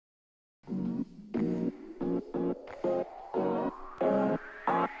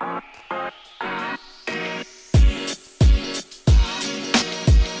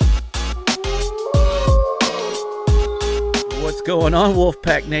going on,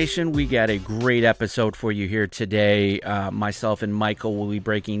 Wolfpack Nation? We got a great episode for you here today. Myself and Michael will be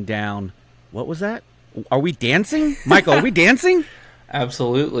breaking down... What was that? Are we dancing? Michael, are we dancing?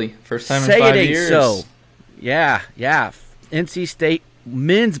 Absolutely. First time Say in 5 it ain't years. so. Yeah. NC State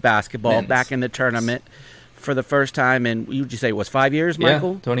men's basketball back in the tournament for the first time in, would you say it was 5 years,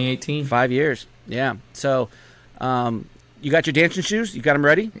 Michael? Yeah, 2018. 5 years, yeah. So you got your dancing shoes? You got them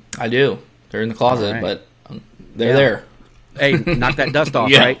ready? I do. They're in the closet, right. but they're there. Hey, knock that dust off,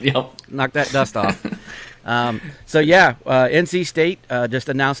 Yeah, right? yep. Knock that dust off. NC State just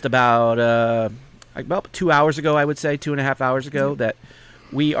announced about 2 hours ago, I would say, 2.5 hours ago, that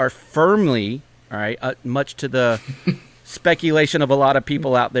we are firmly, all right, much to the speculation of a lot of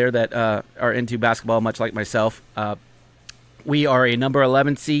people out there that are into basketball, much like myself, we are a number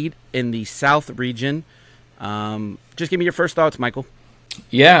 11 seed in the South region. Just give me your first thoughts, Michael.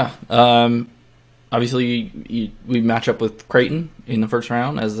 Yeah. Obviously, we match up with Creighton in the first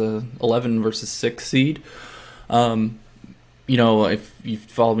round as a 11 versus 6 seed. If you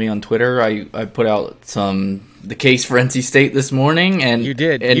follow me on Twitter, I put out the case for NC State this morning, and you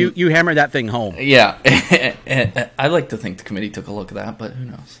did. And, you hammered that thing home. Yeah, I like to think the committee took a look at that, but who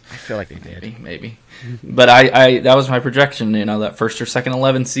knows? I feel like they did. Maybe. But I that was my projection. That first or second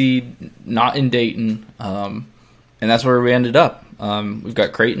 11 seed, not in Dayton, and that's where we ended up. We've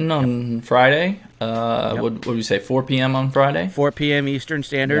got Creighton on Friday. What would we say? 4 p.m. on Friday. 4 p.m. Eastern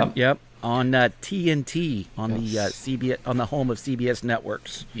Standard. Yep. On TNT on the CBS, on the home of CBS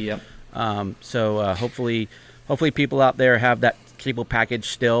networks. Yep. So hopefully people out there have that cable package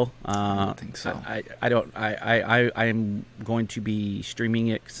still. I don't think so. I don't. I am going to be streaming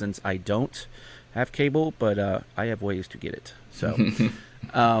it since I don't have cable, but I have ways to get it. So,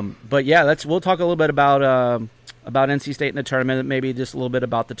 but yeah, we'll talk a little bit about NC State in the tournament, maybe just a little bit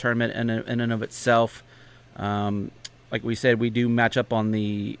about the tournament in and of itself. Like we said, we do match up on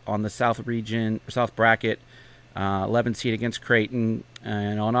the South region, South bracket, 11 seed against Creighton,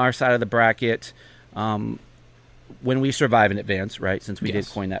 and on our side of the bracket, when we survive in advance, right? Since we did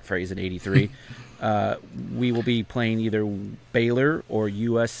coin that phrase in '83, we will be playing either Baylor or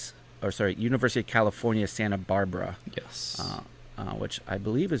University of California, Santa Barbara. Yes. Which I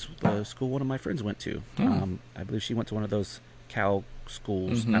believe is the school one of my friends went to. I believe she went to one of those Cal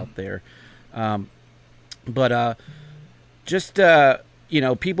schools out there.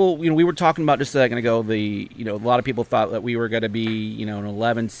 People, we were talking about just a second ago, a lot of people thought that we were going to be, an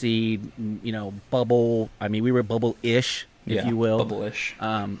 11 seed, bubble. I mean, we were bubble-ish, if you will. Bubble-ish.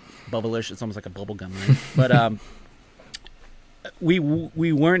 Bubble-ish. It's almost like a bubble gum, right? But we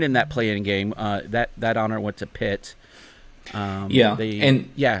weren't in that play-in game. That honor went to Pitt. I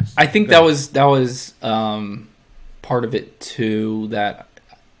think that was part of it too. That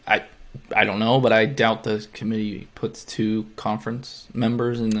I don't know, but I doubt the committee puts 2 conference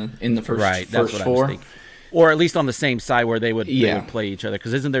members in the first that's what 4. I was thinking. Or at least on the same side where they would play each other,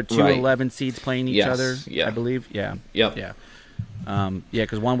 because isn't there 2 11 seeds playing each other? Yeah, I believe. Yeah. Yep. Yeah.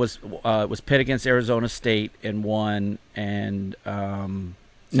 Because one was Pitt against Arizona State in one, and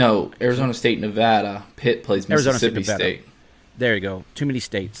no, Arizona State, Nevada. Pitt plays Mississippi State. There you go. Too many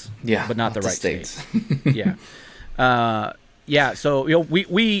states. Yeah, but not the right states. Yeah. So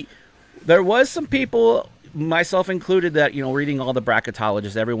we there was some people, myself included, that reading all the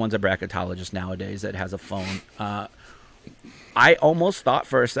bracketologists. Everyone's a bracketologist nowadays that has a phone. I almost thought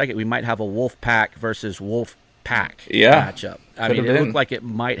for a second we might have a Wolfpack versus Wolfpack matchup. I mean, it looked like it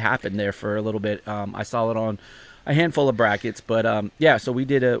might happen there for a little bit. I saw it on a handful of brackets, but so we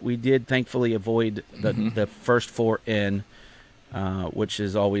did thankfully avoid the first 4 in. Which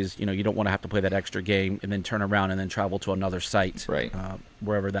is always, you don't want to have to play that extra game and then turn around and then travel to another site, right?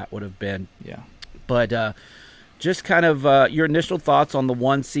 Wherever that would have been. Yeah. But just kind of your initial thoughts on the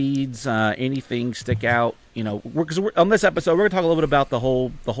 1 seeds. Anything stick out? Because on this episode we're going to talk a little bit about the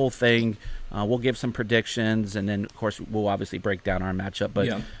whole thing. We'll give some predictions, and then of course we'll obviously break down our matchup. But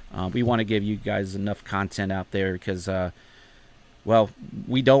we want to give you guys enough content out there because,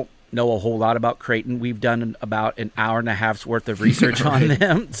 we don't know a whole lot about Creighton. We've done about an hour and a half's worth of research on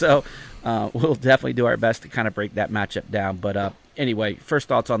them, so we'll definitely do our best to kind of break that matchup down. But anyway, first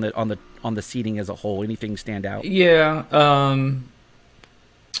thoughts on the seeding as a whole. Anything stand out? Yeah,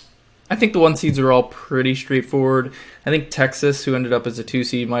 I think the 1 seeds are all pretty straightforward. I think Texas, who ended up as a 2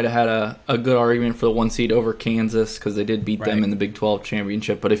 seed, might have had a good argument for the 1 seed over Kansas because they did beat them in the Big 12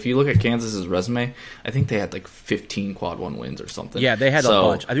 championship. But if you look at Kansas's resume, I think they had like 15 quad 1 wins or something. Yeah, they had a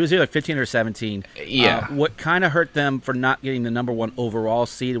bunch. I think it was either like 15 or 17. Yeah. What kind of hurt them for not getting the number 1 overall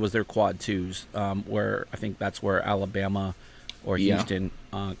seed was their quad 2s, where I think that's where Alabama or Houston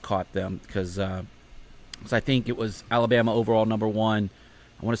caught them because So I think it was Alabama overall number 1.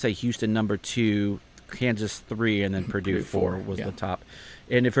 I want to say Houston number 2, Kansas 3, and then Purdue 4 was the top.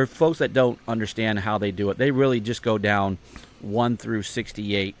 And if for folks that don't understand how they do it, they really just go down 1 through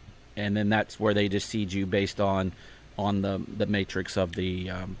 68, and then that's where they just seed you based on the matrix of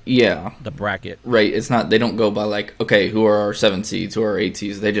the bracket. Right. It's not, they don't go by like, okay, who are our 7 seeds, who are our 8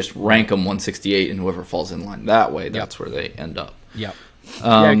 seeds? They just rank them 168, and whoever falls in line that way, that's where they end up. Yep.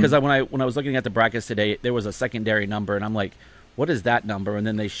 Yeah, because when I was looking at the brackets today, there was a secondary number, and I'm like, what is that number? And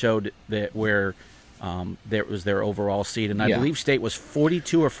then they showed that where there was their overall seed, and I believe State was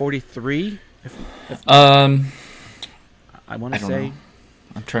 42 or 43. I want to say. Know.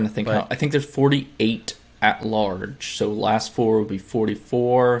 I'm trying to think. I think there's 48 at large. So last 4 would be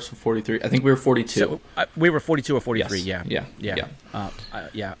 44. So 43. I think we were 42. So, we were 42 or 43. Yes.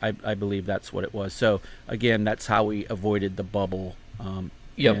 Yeah. I believe that's what it was. So again, that's how we avoided the bubble. And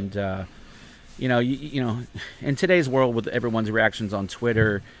you know, in today's world with everyone's reactions on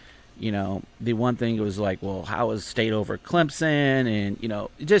Twitter, you know, the one thing was like, well, how is State over Clemson? And, you know,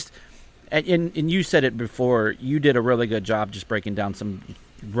 just, and you said it before, you did a really good job just breaking down some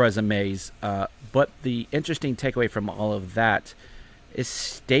resumes. But the interesting takeaway from all of that is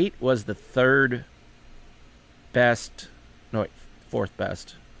State was the fourth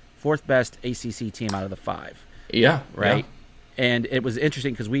best ACC team out of the 5. Yeah. Right? Yeah. And it was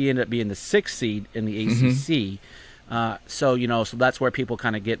interesting because we ended up being the 6th seed in the ACC. So, you know, so that's where people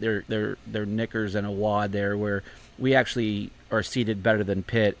kind of get their knickers in a wad there, where we actually are seeded better than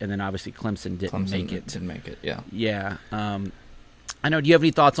Pitt, and then obviously Clemson didn't make it. Didn't make it, yeah. Yeah. I know, do you have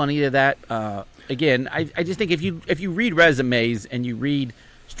any thoughts on either of that? Again, I just think if you read resumes and you read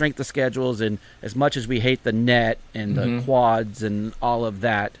strength of schedules, and as much as we hate the net and the quads and all of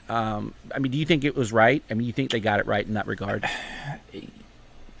that, I mean, do you think it was right? I mean, you think they got it right in that regard?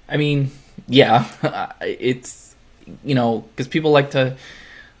 I mean, yeah. It's, you know, because people like to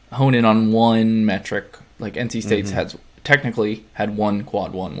hone in on one metric. Like NC State's technically had one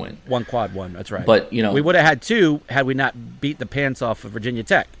quad 1 win. One quad 1, that's right. But, you know, we would have had 2 had we not beat the pants off of Virginia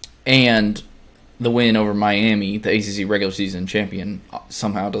Tech. And the win over Miami, the ACC regular season champion,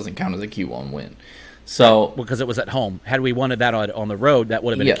 somehow doesn't count as a Q1 win. So because it was at home. Had we wanted that on the road, that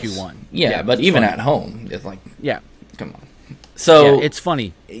would have been a Q1. Yeah, but even at home, it's like, come on. So it's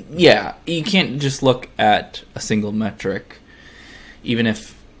funny. Yeah, you can't just look at a single metric, even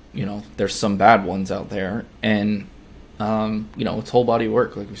if, you know, there's some bad ones out there. And, you know, it's whole body of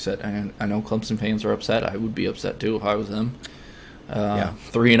work, like we said. I know Clemson fans are upset. I would be upset, too, if I was them.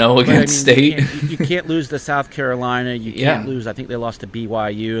 3-0 against State. You can't lose to South Carolina. You can't lose. I think they lost to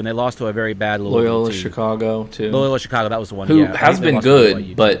BYU, and they lost to a very bad Loyola Chicago, too. Loyola Chicago, that was the one. Who has been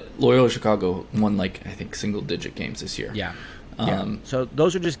good, but Loyola Chicago won, like, I think, single-digit games this year. Yeah. So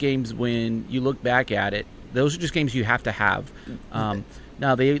those are just games when you look back at it. Those are just games you have to have.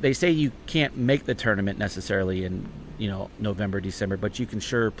 Now, they say you can't make the tournament necessarily in, you know, November, December, but you can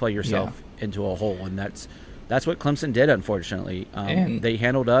sure play yourself into a hole, and that's what Clemson did, unfortunately. They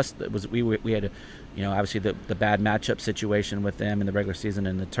handled us. We had, you know, obviously the bad matchup situation with them in the regular season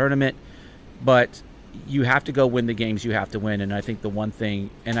and the tournament. But you have to go win the games you have to win. And I think the one thing,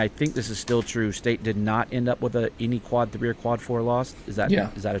 and I think this is still true, State did not end up with any quad 3 or quad 4 loss. Is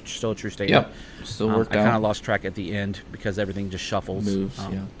that still a true statement? Yep. Still worked out. I kind of lost track at the end because everything just shuffles. Moves,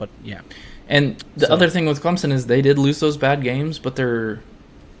 But, yeah. And the other thing with Clemson is they did lose those bad games, but their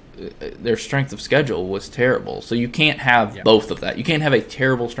strength of schedule was terrible. So you can't have both of that. You can't have a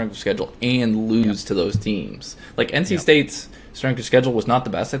terrible strength of schedule and lose to those teams. Like NC State's strength of schedule was not the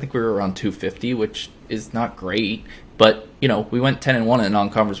best. I think we were around 250, which is not great. But, you know, we went 10-1 in a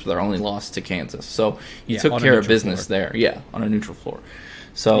non-conference with our only loss to Kansas. So you took care of business there. Yeah, on a neutral floor.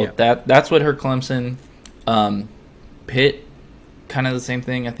 So that's what hurt Clemson. Pitt, kind of the same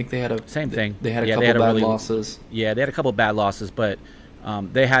thing. I think they had same thing. They had a couple bad losses. Yeah, they had a couple bad losses, but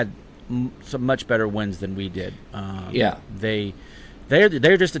they had some much better wins than we did.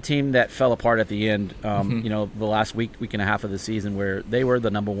 They're just a team that fell apart at the end. You know, the last week and a half of the season, where they were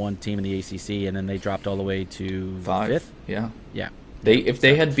the number 1 team in the ACC, and then they dropped all the way to 5th. Yeah. If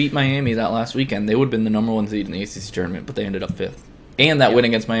they had beat Miami that last weekend, they would have been the number 1 seed in the ACC tournament, but they ended up 5th. And that win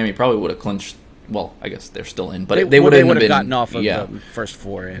against Miami probably would have clinched. Well, I guess they're still in, but they would have gotten off of the first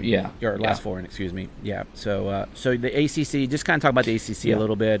 4 in, or last 4 in, excuse me. Yeah. So the ACC, just kind of talk about the ACC a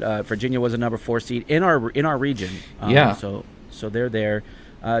little bit. Virginia was a number 4 seed in our region. So they're there.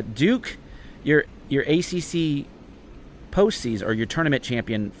 Duke, your ACC postseason or your tournament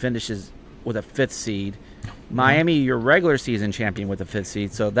champion finishes with a 5th seed. Miami, your regular season champion with a 5th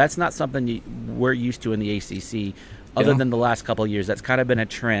seed. So that's not something we're used to in the ACC. other than the last couple of years. That's kind of been a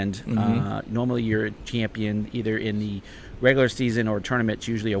trend. Normally you're a champion either in the regular season or tournament. It's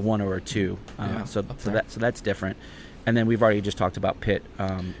usually a 1 or a 2. So that's different. And then we've already just talked about Pitt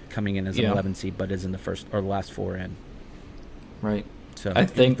coming in as an 11 seed, but is in the first or the last 4 in. Right. So I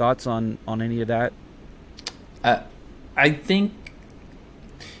think thoughts on any of that? I think,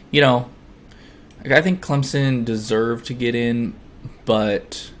 I think Clemson deserved to get in,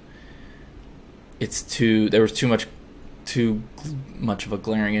 but there was too much of a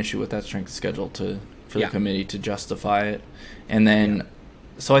glaring issue with that strength of schedule for the committee to justify it. And then,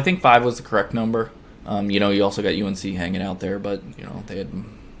 so I think 5 was the correct number. You also got UNC hanging out there, but they had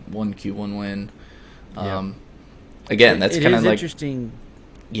 1 Q1 win. Again, that's kind of like interesting.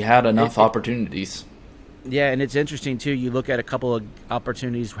 You had enough opportunities. Yeah, and it's interesting too. You look at a couple of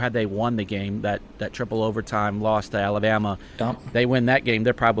opportunities had they won the game, that triple overtime loss to Alabama. Yep. They win that game,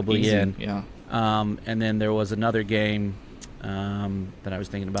 they're probably Easy. in. Yeah. And then there was another game that I was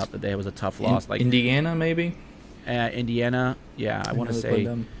thinking about that day was a tough loss, like Indiana maybe. Indiana, yeah, I want to say.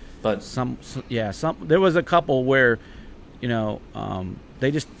 But there was a couple where,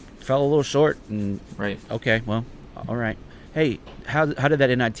 they just fell a little short. And right. Okay, well, all right. Hey, how did that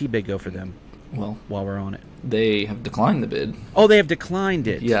NIT bid go for them? Well, while we're on it, they have declined the bid. Oh, they have declined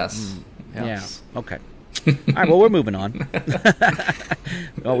it. Yes. Yes. Yeah. Okay. All right. Well, we're moving on.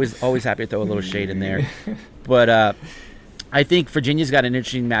 always happy to throw a little shade in there, but I think Virginia's got an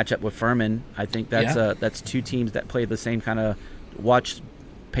interesting matchup with Furman. I think that's 2 teams that play the same kind of watch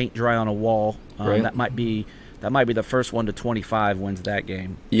paint dry on a wall. Right. That might be the first one to 25 wins that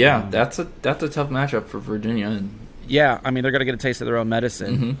game. Yeah, that's a tough matchup for Virginia. Yeah, I mean, they're going to get a taste of their own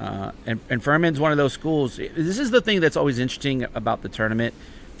medicine. And Furman's one of those schools. This is the thing that's always interesting about the tournament.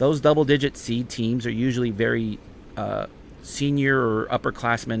 Those double-digit seed teams are usually very senior or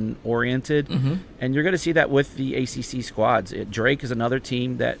upperclassmen oriented. And you're going to see that with the ACC squads. Drake is another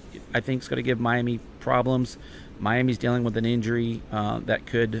team that I think is going to give Miami problems. Miami's dealing with an injury that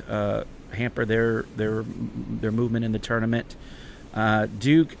could hamper their movement in the tournament.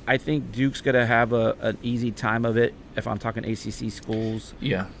 Duke, I think Duke's going to have an easy time of it if I'm talking ACC schools.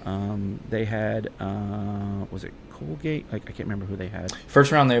 Yeah. They had, was it Colgate? I can't remember who they had.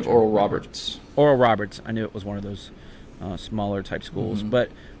 First round, they have Oral Roberts. Oral Roberts. I knew it was one of those smaller type schools. But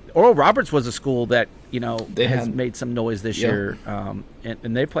Oral Roberts was a school that, has made some noise this year. And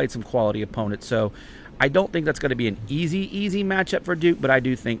they played some quality opponents. So I don't think that's going to be an easy matchup for Duke, but I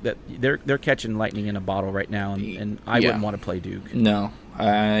do think that they're catching lightning in a bottle right now, and I wouldn't want to play Duke. No,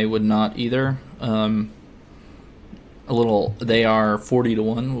 I would not either. They are 40-1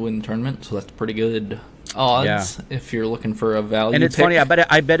 to win the tournament, so that's pretty good odds if you're looking for a value. And it's funny,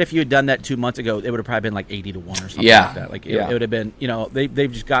 I bet if you had done that 2 months ago, it would have probably been like 80-1 or something like that. Like it would have been,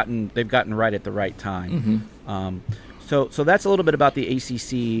 they've gotten right at the right time. So that's a little bit about the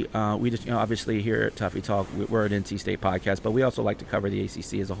ACC. We just, obviously here at Tuffy Talk, we're an NC State podcast, but we also like to cover the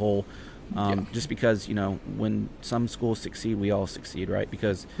ACC as a whole, just because, when some schools succeed, we all succeed, right?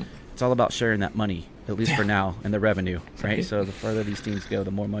 Because it's all about sharing that money, at least for now, and the revenue, right? So the further these teams go,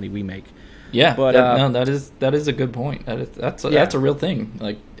 the more money we make. Yeah, but that is a good point. That's a real thing.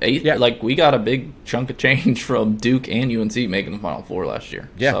 Like we got a big chunk of change from Duke and UNC making the Final Four last year.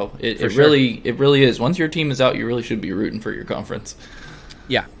 Yeah, so it really is. Once your team is out, you really should be rooting for your conference.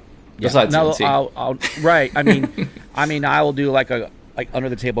 Yeah. Besides UNC. I'll right. I mean, I will do like under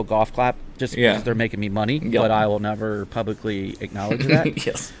the table golf clap just because they're making me money, but I will never publicly acknowledge that.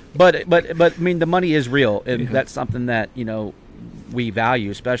 Yes. But I mean, the money is real, and that's something that we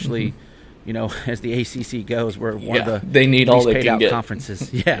value, especially. As the ACC goes, we're one of the they need all they paid can out get.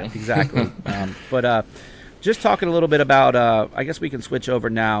 conferences. Yeah, exactly. But just talking a little bit about, I guess we can switch over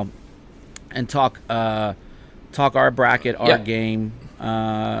now and talk our bracket, our game.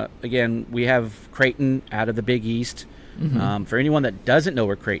 Again, we have Creighton out of the Big East. For anyone that doesn't know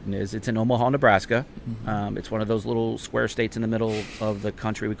where Creighton is, it's in Omaha, Nebraska. It's one of those little square states in the middle of the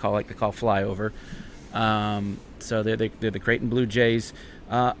country they call flyover. So they're the Creighton Blue Jays.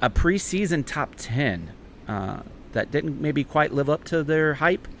 A preseason top 10 that didn't maybe quite live up to their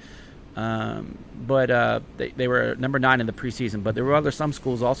hype, but they were number 9 in the preseason. But there were some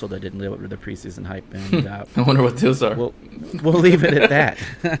schools also that didn't live up to the preseason hype. And I wonder what those are. We'll leave it at that.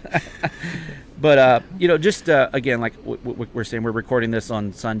 But just again, like we're saying, we're recording this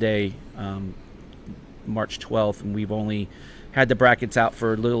on Sunday, March 12th, and we've only had the brackets out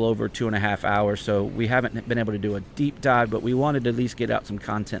for a little over 2.5 hours, so we haven't been able to do a deep dive, but we wanted to at least get out some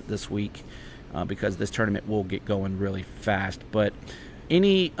content this week because this tournament will get going really fast. But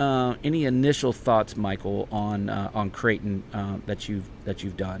any initial thoughts, Michael, on Creighton that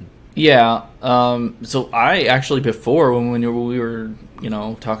you've done? Yeah. So I actually, before, when we were,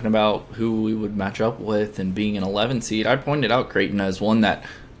 talking about who we would match up with and being an 11 seed, I pointed out Creighton as one that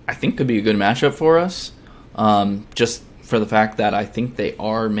I think could be a good matchup for us. Just for the fact that I think they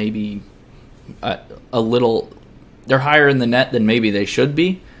are maybe a little, they're higher in the net than maybe they should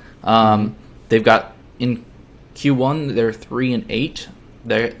be. They've got in Q1, they're 3-8.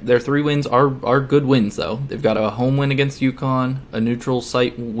 Their 3 wins are good wins, though. They've got a home win against UConn, a neutral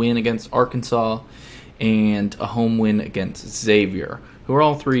site win against Arkansas, and a home win against Xavier, who are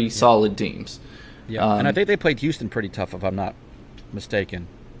all 3 solid teams. Yeah, and I think they played Houston pretty tough, if I'm not mistaken.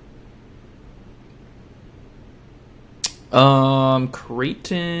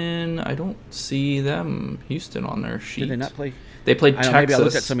 Creighton, I don't see them. Houston on their sheet. Did they not play? They played Texas. Maybe I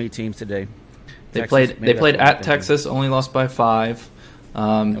looked at so many teams today. They played at Texas, only lost by 5.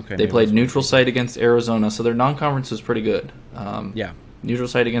 They played neutral site against Arizona, so their non-conference was pretty good. Neutral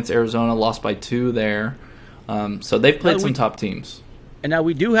site against Arizona, lost by 2 there. So they've played some top teams. And now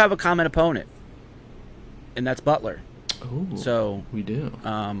we do have a common opponent, and that's Butler. Ooh, so we do.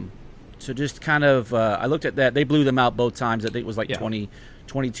 So just kind of, I looked at that. They blew them out both times. I think it was like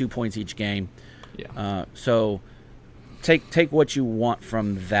 22 points each game. Yeah. So take what you want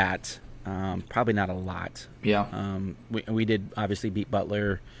from that. Probably not a lot. Yeah. We did obviously beat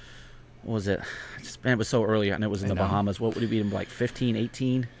Butler. What was it? It was so early, and it was in the Bahamas. What would it be, like 15,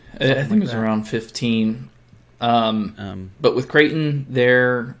 18? I think it was around 15. But with Creighton,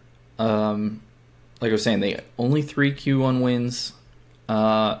 they're, like I was saying, they only 3 Q1 wins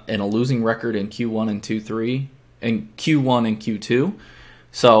and a losing record in Q1 and Q3, and Q1 and Q2.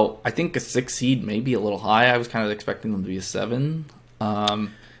 So I think a 6 seed may be a little high. I was kind of expecting them to be a 7.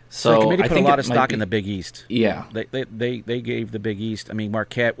 So the committee put a lot of stock in the Big East. Yeah, they gave the Big East. I mean,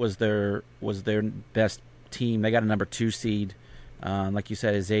 Marquette was their best team. They got a number 2 seed, like you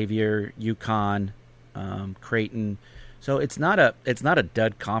said, Xavier, UConn, Creighton. So it's not a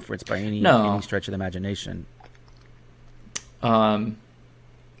dud conference by any stretch of the imagination.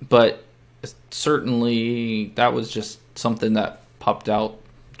 But certainly that was just something that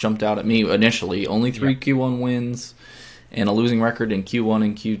jumped out at me initially. Only 3 Q1 wins and a losing record in Q1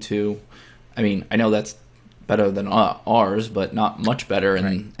 and Q2. I mean, I know that's better than ours, but not much better,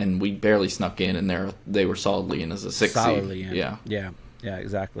 and we barely snuck in, and they were solidly in as a 6 seed. Yeah,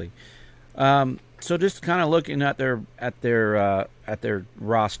 exactly. So just kind of looking at their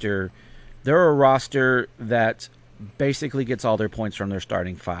roster, they're a roster that basically gets all their points from their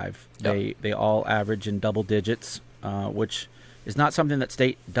starting 5. Yep. They all average in double digits, which is not something that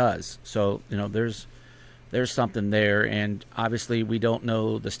State does. So there's something there, and obviously we don't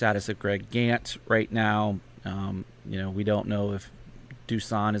know the status of Greg Gant right now. We don't know if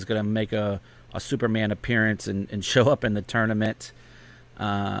Dusan is going to make a Superman appearance and show up in the tournament.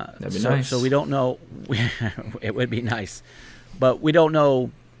 That'd be nice. So we don't know. It would be nice, but we don't know.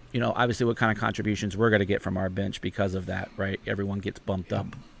 Obviously what kind of contributions we're going to get from our bench because of that, right? Everyone gets bumped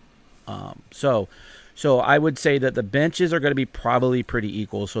up. So I would say that the benches are going to be probably pretty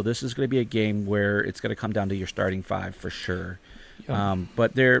equal. So this is going to be a game where it's going to come down to your starting 5 for sure. Yep.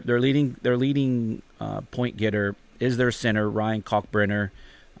 But their leading point getter is their center, Ryan Kalkbrenner.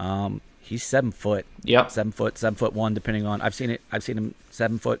 He's 7 foot. Yep. 7'1", depending on. I've seen him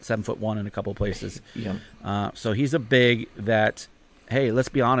 7 foot, 7'1" in a couple of places. Yep. So he's a big that. Hey, let's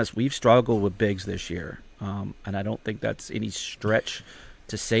be honest. We've struggled with bigs this year, and I don't think that's any stretch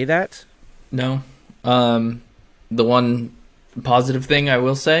to say that. No. The one positive thing I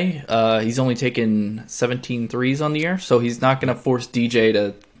will say, he's only taken 17 threes on the year, so he's not going to force DJ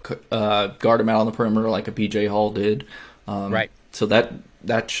to guard him out on the perimeter like a PJ Hall did. Right. So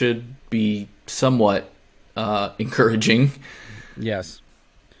that should be somewhat encouraging.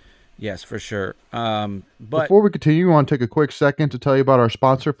 Yes, for sure. But before we continue, I want to take a quick second to tell you about our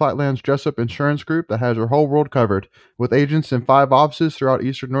sponsor, Flightland's Jessup Insurance Group, that has your whole world covered, with agents in 5 offices throughout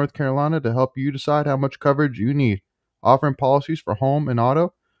eastern North Carolina to help you decide how much coverage you need. Offering policies for home and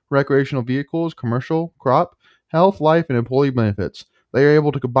auto, recreational vehicles, commercial, crop, health, life, and employee benefits. They are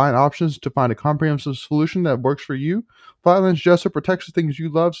able to combine options to find a comprehensive solution that works for you. Flightland's Jessup protects the things you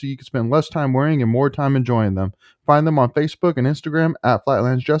love so you can spend less time worrying and more time enjoying them. Find them on Facebook and Instagram at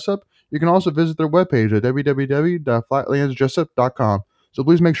Flightland's Jessup. You can also visit their webpage at www.flightlandsjessup.com. So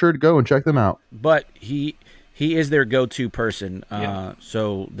please make sure to go and check them out. But he is their go-to person.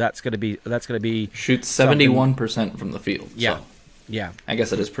 So that's gonna be shoots 71% from the field. Yeah. So Yeah. I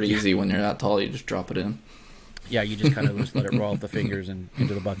guess it is pretty easy when you're that tall. You just drop it in. Yeah, you just kind of just let it roll off the fingers and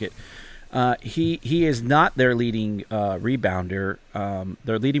into the bucket. He is not their leading rebounder.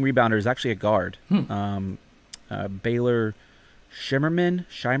 Their leading rebounder is actually a guard. Baylor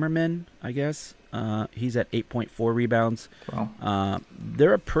Shimerman, I guess. He's at 8.4 rebounds. Wow.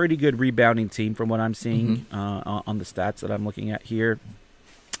 They're a pretty good rebounding team from what I'm seeing on the stats that I'm looking at here.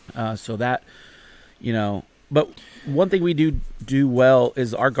 So that, but one thing we do well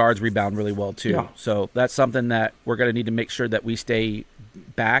is our guards rebound really well too. Yeah. So that's something that we're going to need to make sure that we stay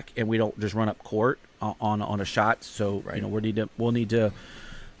back and we don't just run up court on a shot. So we'll need to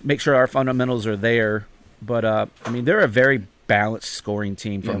make sure our fundamentals are there. But they're a very balanced scoring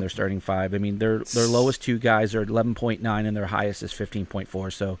team from their starting five. I mean, their lowest two guys are 11.9 and their highest is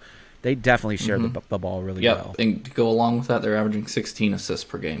 15.4. So they definitely share the ball really well. And to go along with that, they're averaging 16 assists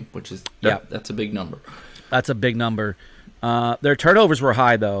per game, which is that's a big number. That's a big number. Their turnovers were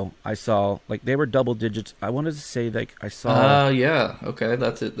high, though. I saw they were double digits. I wanted to say I saw. Okay,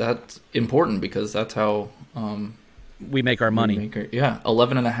 that's it. That's important because that's how we make our money.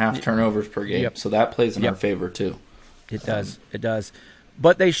 11.5 turnovers per game. Yep. So that plays in our favor too. It does. It does.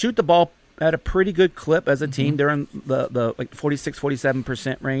 But they shoot the ball at a pretty good clip as a team. They're in the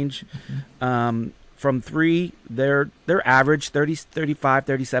 46-47% range. From three, they're average 35,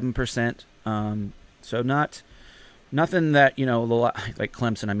 37%. So nothing that like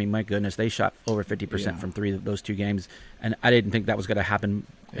Clemson. I mean, my goodness, they shot over 50% from three of those two games, and I didn't think that was going to happen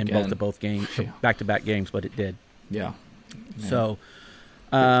in both games, back-to-back games, but it did. Yeah. So,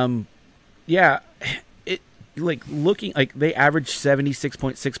 looking they average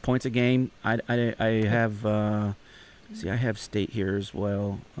 76.6 points a game. I have I have state here as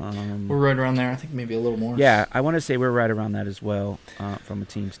well. We're right around there. I think maybe a little more. Yeah, I want to say we're right around that as well from a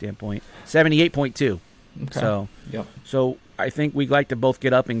team standpoint. 78.2. Okay. So I think we'd like to both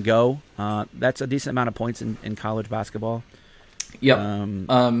get up and go. That's a decent amount of points in college basketball. Yep.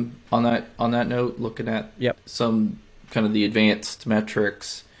 On that note, looking at some kind of the advanced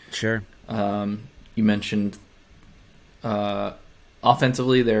metrics. Sure. You mentioned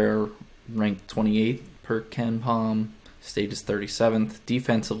offensively they're ranked 28th per KenPom. State is 37th.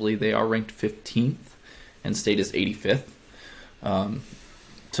 Defensively, they are ranked 15th, and State is 85th.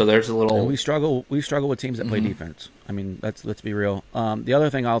 So there's a little. And we struggle with teams that play defense. I mean, let's be real. The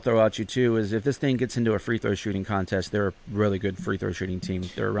other thing I'll throw at you too is if this thing gets into a free throw shooting contest, they're a really good free throw shooting team.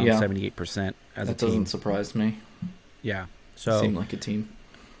 They're around 78% as a team. That doesn't surprise me. Yeah. So seem like a team.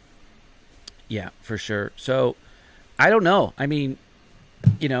 Yeah, for sure. So I don't know. I mean,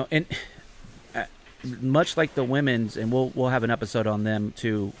 and much like the women's, and we'll have an episode on them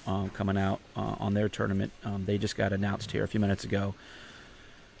too coming out on their tournament. They just got announced here a few minutes ago.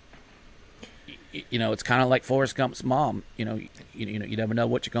 It's kind of like Forrest Gump's mom. You never know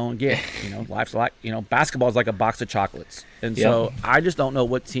what you're going to get. Life's like basketball is like a box of chocolates, and so I just don't know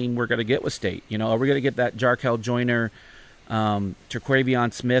what team we're going to get with State. Are we going to get that Jarkel Joyner,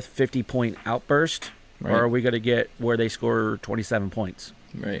 terquavion Smith 50-point outburst, or are we going to get where they score 27 points?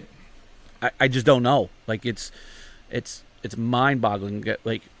 Right. I just don't know. Like it's mind-boggling.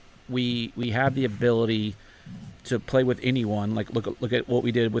 Like we have the ability to play with anyone. Like look at what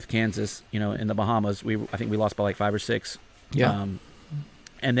we did with Kansas. In the Bahamas, I think we lost by like 5 or 6. Yeah.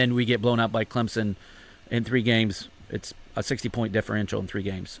 And then we get blown out by Clemson in 3 games. It's a 60-point differential in 3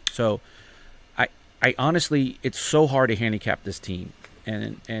 games. So I honestly, it's so hard to handicap this team.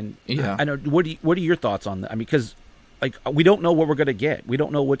 And I know what are your thoughts on that? I mean, because we don't know what we're going to get. We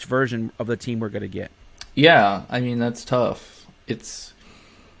don't know which version of the team we're going to get. Yeah, I mean that's tough.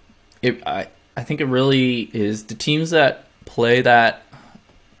 I think it really is the teams that play that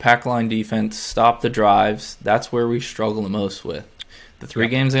pack line defense, stop the drives. That's where we struggle the most with the 3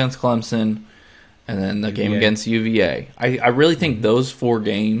 games against Clemson, and then the game against UVA. I really think those 4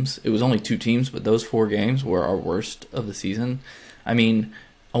 games. It was only 2 teams, but those 4 games were our worst of the season. I mean,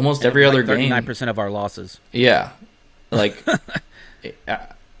 almost every other game. 39% of our losses. Yeah. Like,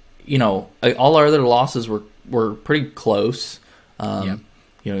 all our other losses were pretty close.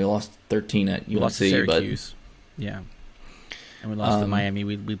 You lost 13 at UNC, lost to Syracuse. And we lost to Miami.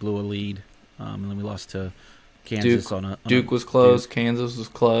 We blew a lead, and then we lost to Kansas. Duke was close. Duke. Kansas was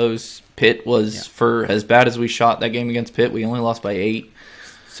close. Pitt was for as bad as we shot that game against Pitt. We only lost by 8,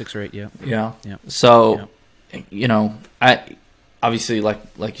 6 or 8. Yeah. So, I. Obviously, like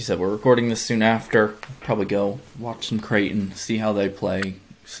you said, we're recording this soon after. Probably go watch some Creighton, see how they play,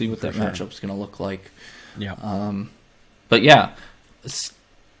 see what that matchup's going to look like. Yeah. But yeah,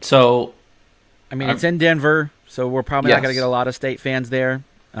 so I mean, it's in Denver, so we're probably not going to get a lot of State fans there.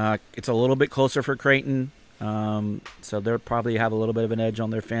 It's a little bit closer for Creighton, so they'll probably have a little bit of an edge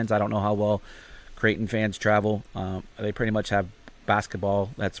on their fans. I don't know how well Creighton fans travel. They pretty much have basketball.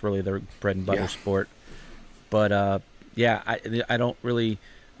 That's really their bread and butter sport. But I don't really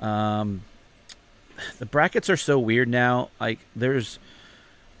the brackets are so weird now. Like there's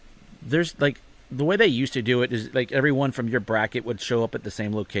like the way they used to do it is like everyone from your bracket would show up at the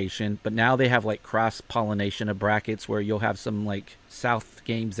same location, but now they have like cross pollination of brackets where you'll have some like South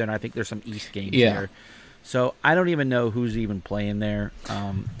games there, and I think there's some East games there. So I don't even know who's even playing there.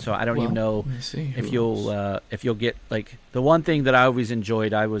 So I don't even know if you'll get like the one thing that I always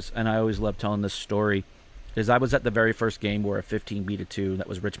enjoyed. I always loved telling this story. Is I was at the very first game where a 15 beat a 2. That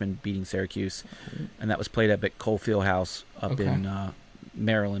was Richmond beating Syracuse, and that was played up at Cole Fieldhouse up in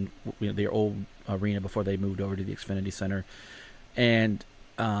Maryland, the old arena before they moved over to the Xfinity Center. And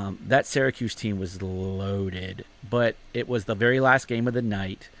that Syracuse team was loaded, but it was the very last game of the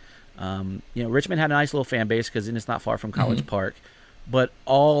night. Richmond had a nice little fan base because it's not far from College Park, but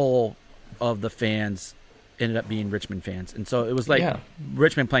all of the fans ended up being Richmond fans, and so it was like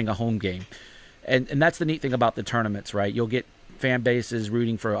Richmond playing a home game. And that's the neat thing about the tournaments, right? You'll get fan bases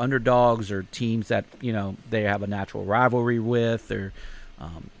rooting for underdogs or teams that, they have a natural rivalry with, or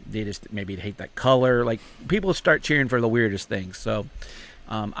they just maybe hate that color. Like, people start cheering for the weirdest things. So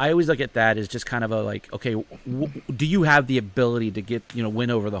I always look at that as just kind of a, like, okay, do you have the ability to get, win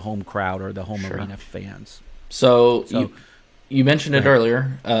over the home crowd or the home arena fans? So you mentioned it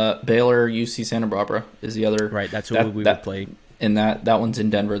earlier. Baylor, UC Santa Barbara is the other. Right, that's who we would play. And that one's in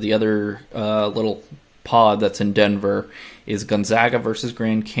Denver. The other little pod that's in Denver is Gonzaga versus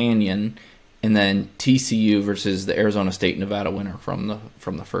Grand Canyon, and then TCU versus the Arizona State Nevada winner from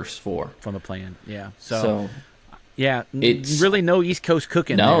the first four from the play-in. Yeah. So it's really no East Coast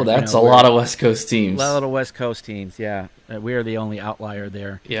cooking. No, there, that's a lot of West Coast teams. A lot of West Coast teams. Yeah, we are the only outlier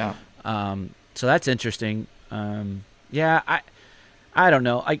there. Yeah. So that's interesting. I don't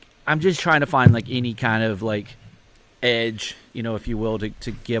know. I'm just trying to find like any kind of like edge, if you will,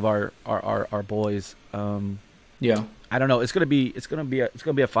 to give our boys. I don't know. It's gonna be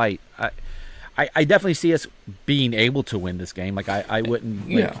a fight. I definitely see us being able to win this game. Like I wouldn't.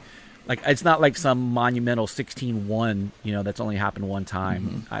 Like it's not like some monumental 16-1. That's only happened one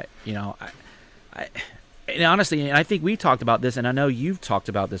time. And honestly, and I think we talked about this, and I know you've talked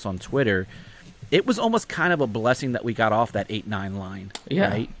about this on Twitter. It was almost kind of a blessing that we got off that 8-9 line. Yeah.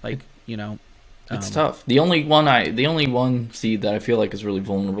 Right? Like it's tough. The only one seed that I feel like is really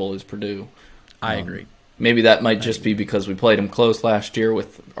vulnerable is Purdue. I agree. Maybe that might just be because we played them close last year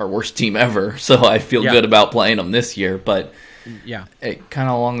with our worst team ever, so I feel good about playing them this year. But it kind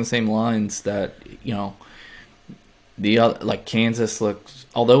of along the same lines that the other, like Kansas looks.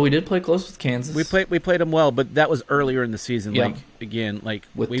 Although we did play close with Kansas, we played them well, but that was earlier in the season. Yeah. Like again, like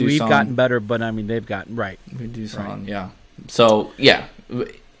we've gotten better, but I mean they've gotten right. With Dusan, yeah. So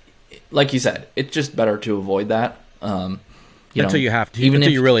like you said, it's just better to avoid that. Until you have to, even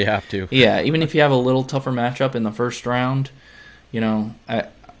if you really have to. Yeah, even if you have a little tougher matchup in the first round,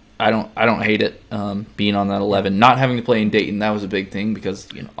 I don't hate it being on that 11. Not having to play in Dayton, that was a big thing because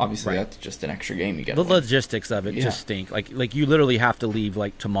obviously that's just an extra game you get. The logistics of it just stink. Like you literally have to leave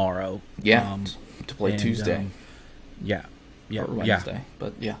like tomorrow. Yeah, to play Tuesday. Or Wednesday,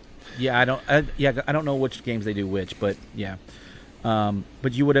 but I don't know which games they do which, but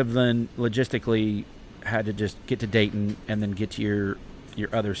but you would have then logistically had to just get to Dayton and then get to your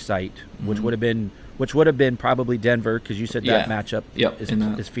other site, which would have been probably Denver, because you said that matchup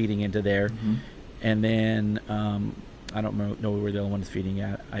is feeding into there, and then I don't know where the other one is feeding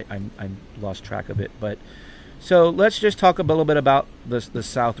at. I lost track of it, but so let's just talk a little bit about the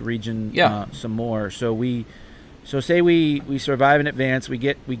South region some more. So say we survive in advance, we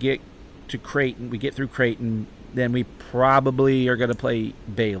get to Creighton, we get through Creighton, then we probably are going to play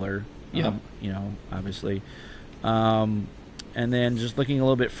Baylor. Obviously. And then just looking a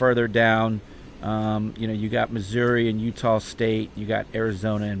little bit further down, you got Missouri and Utah State. You got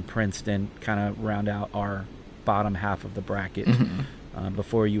Arizona and Princeton kind of round out our bottom half of the bracket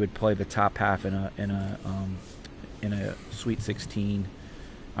before you would play the top half in a Sweet 16.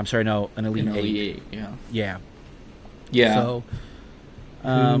 I'm sorry, no, an Elite 8. Yeah. So,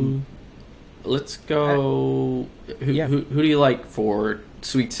 let's go. Who do you like for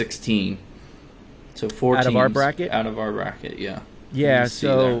Sweet 16? So 4 out teams of our bracket. Yeah.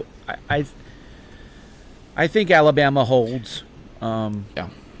 So I think Alabama holds.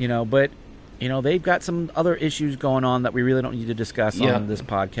 But they've got some other issues going on that we really don't need to discuss on this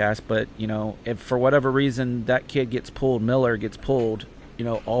podcast. But if for whatever reason that kid gets pulled, Miller gets pulled,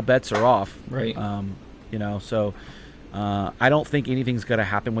 all bets are off. Right. So. I don't think anything's going to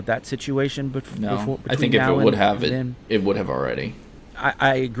happen with that situation. Before, I think if it would have, it would have already.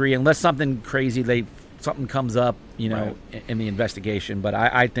 I agree, unless something crazy, something comes up, in the investigation. But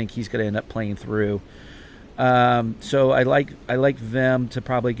I think he's going to end up playing through. So I like them to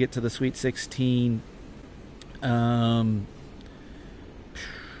probably get to the Sweet 16. I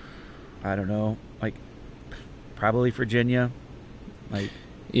don't know. Like, probably Virginia. Like,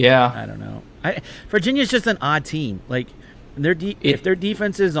 Yeah. I don't know. Virginia's just an odd team. Like, if their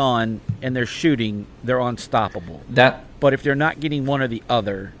defense is on and they're shooting, they're unstoppable. But if they're not getting one or the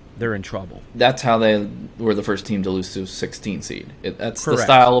other, they're in trouble. That's how they were the first team to lose to a 16 seed. That's Correct. the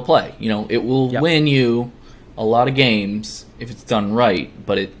style of play. You know, it will win you a lot of games if it's done right,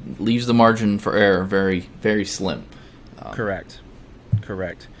 but it leaves the margin for error very, very slim. Correct.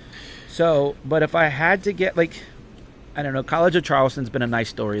 So, but if I had to get, like, I don't know, College of Charleston's been a nice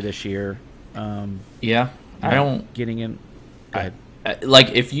story this year. Yeah, I don't getting in. Go ahead.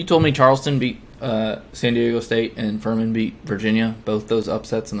 Like, if you told me Charleston beat San Diego State and Furman beat Virginia, both those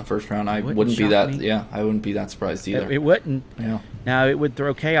upsets in the first round, I wouldn't be that. Me. Yeah, I wouldn't be that surprised either. It wouldn't. Yeah. Now it would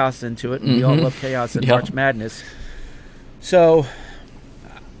throw chaos into it, and we all love chaos in March Madness. So,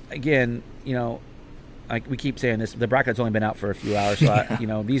 again, you know, like we keep saying this, the bracket's only been out for a few hours, so you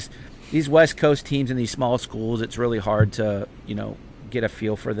know, these West Coast teams in these small schools, it's really hard to, you know, get a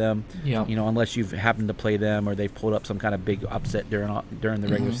feel for them. Yeah. You know, unless you've happened to play them or they've pulled up some kind of big upset during the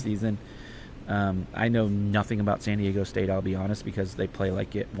regular season. I know nothing about San Diego State, I'll be honest, because they play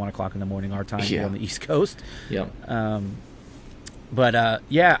like at 1 o'clock in the morning our time here on the East Coast. Yeah. But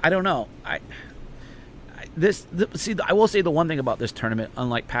yeah, I don't know. I will say the one thing about this tournament,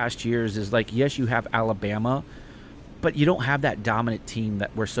 unlike past years, is like, yes, you have Alabama, but you don't have that dominant team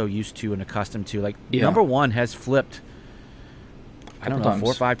that we're so used to and accustomed to. Like, number one has flipped, I don't know,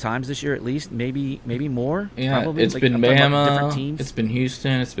 4 or 5 times this year at least, maybe more. Yeah, probably. It's like, been Bama, different teams. It's been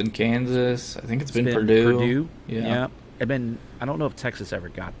Houston, it's been Kansas. I think it's been Purdue. Yeah. I don't know if Texas ever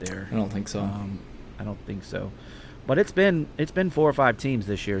got there. I don't think so. I don't think so. But it's been 4 or 5 teams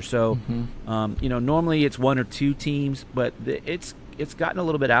this year. So, you know, normally it's 1 or 2 teams, but it's gotten a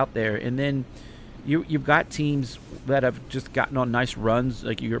little bit out there. And then you've got teams that have just gotten on nice runs.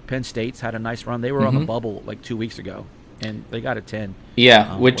 Like your Penn State's had a nice run. They were on the bubble like 2 weeks ago, and they got a 10.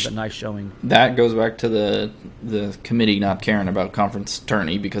 Yeah, which with a nice showing. That goes back to the committee not caring about conference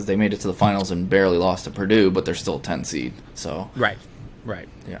tourney because they made it to the finals and barely lost to Purdue, but they're still a 10 seed. So right.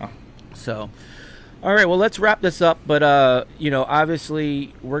 Yeah. So. All right, well, let's wrap this up. But, you know,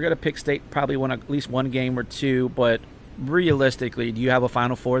 obviously we're going to pick State probably win at least 1 game or 2. But realistically, do you have a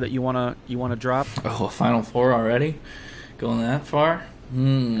Final Four that you want to drop? Oh, a Final Four already? Going that far?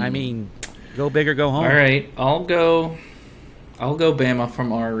 I mean, go big or go home. All right, I'll go Bama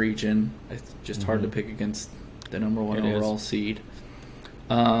from our region. It's just hard to pick against the number 1 overall seed.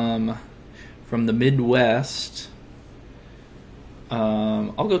 From the Midwest,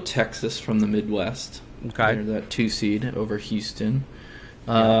 I'll go Texas from the Midwest. Okay. They're that 2 seed over Houston.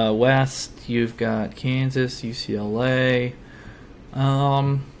 West, you've got Kansas, UCLA.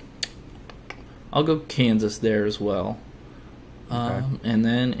 I'll go Kansas there as well. Okay. And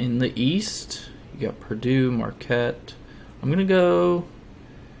then in the East, you got Purdue, Marquette. I'll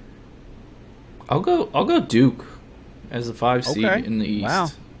go Duke as the 5 seed in the East. Wow.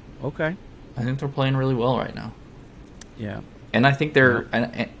 Okay. I think they're playing really well right now. Yeah. And I think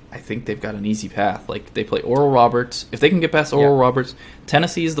I think they've got an easy path. Like, they play Oral Roberts. If they can get past Oral Roberts,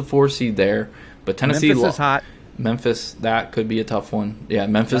 Tennessee is the 4 seed there. But Tennessee Memphis is hot. Memphis, that could be a tough one. Yeah,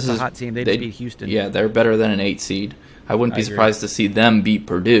 Memphis That's is a hot team. They just beat Houston. Yeah, they're better than an 8 seed. I wouldn't be surprised to see them beat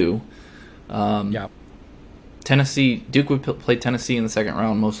Purdue. Tennessee, Duke would play Tennessee in the second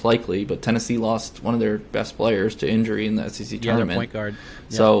round most likely, but Tennessee lost one of their best players to injury in the SEC tournament. Their point guard.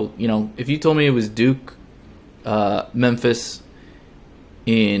 So, you know, if you told me it was Duke, Memphis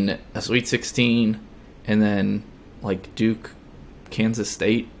in a Sweet 16, and then like Duke, Kansas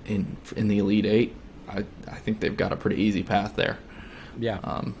State in the Elite 8, I think they've got a pretty easy path there.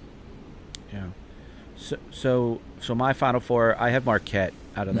 Yeah. So my Final Four, I have Marquette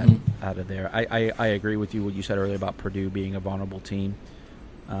out of there. I agree with you what you said earlier about Purdue being a vulnerable team.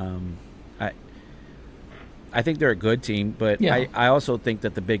 I think they're a good team, but I also think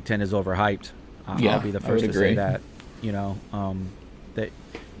that the Big Ten is overhyped. I'll be the first to say that. You know, that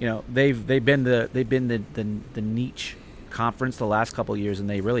they've been the niche conference the last couple of years, and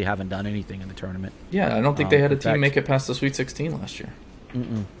they really haven't done anything in the tournament. Yeah, I don't think they had a team make it past the Sweet 16 last year.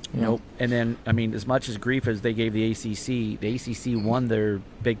 Nope. And then, I mean, as much as grief as they gave the ACC won their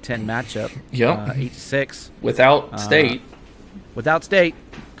Big Ten matchup. 8-6 without State. Without State,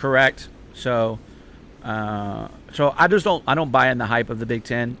 correct. So I don't buy in the hype of the Big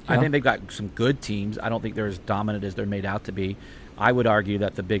Ten. I think they've got some good teams. I don't think they're as dominant as they're made out to be. I would argue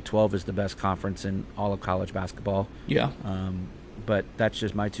that the Big 12 is the best conference in all of college basketball. Yeah. But that's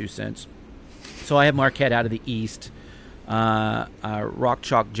just my 2 cents. So I have Marquette out of the East. Rock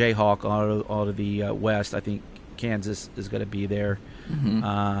Chalk Jayhawk out of the West. I think Kansas is going to be there.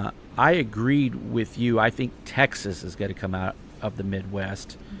 Mm-hmm. I agreed with you. I think Texas is going to come out of the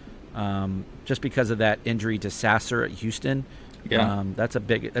Midwest, just because of that injury to Sasser at Houston. Yeah, that's a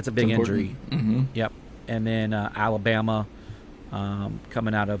big injury. Mm-hmm. Yep. And then Alabama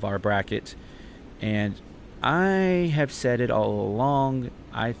coming out of our bracket, and I have said it all along.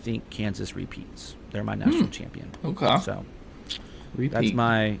 I think Kansas repeats. They're my national champion. Okay. So Repeat.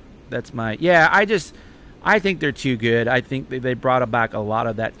 that's my yeah. I think they're too good. I think they brought back a lot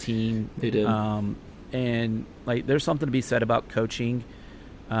of that team. They did. And like, there's something to be said about coaching.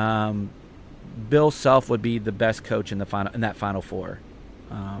 Bill Self would be the best coach in that Final Four.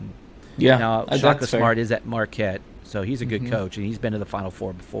 Yeah. Now That's Shaka fair. Smart is at Marquette, so he's a good coach, and he's been to the Final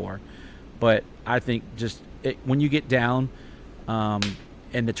Four before. But I think when you get down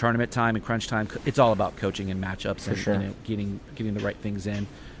in the tournament time and crunch time, it's all about coaching and matchups and sure. getting the right things in.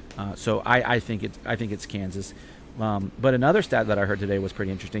 So I think it's Kansas. But another stat that I heard today was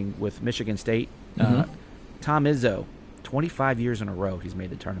pretty interesting with Michigan State. Tom Izzo, 25 years in a row he's made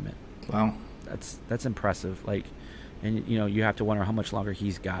the tournament. Wow, that's impressive. Like, and you have to wonder how much longer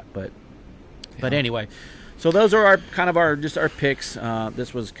he's got. But anyway, so those are our picks.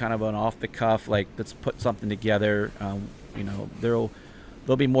 This was kind of an off the cuff. Like, let's put something together.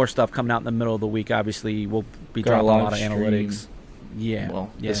 There'll be more stuff coming out in the middle of the week. Obviously, we'll be dropping a lot of analytics. Yeah. Well,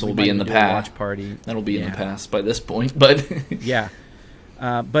 yeah, this will be in the past. Watch party. That'll be in the past by this point, but yeah.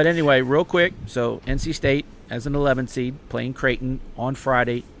 But anyway, real quick. So NC State as an 11 seed playing Creighton on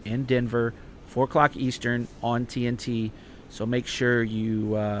Friday in Denver, 4:00 Eastern on TNT. So make sure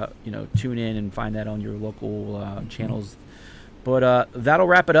you tune in and find that on your local channels. But that'll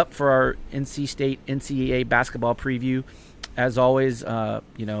wrap it up for our NC State NCAA basketball preview. As always, if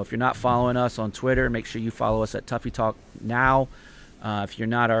you're not following us on Twitter, make sure you follow us at Tuffy Talk now. If you're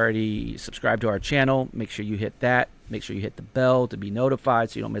not already subscribed to our channel, make sure you hit that. Make sure you hit the bell to be notified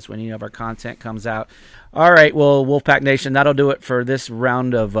so you don't miss when any of our content comes out. All right, well, Wolfpack Nation, that'll do it for this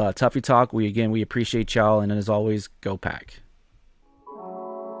round of Tuffy Talk. We appreciate y'all, and as always, go Pack.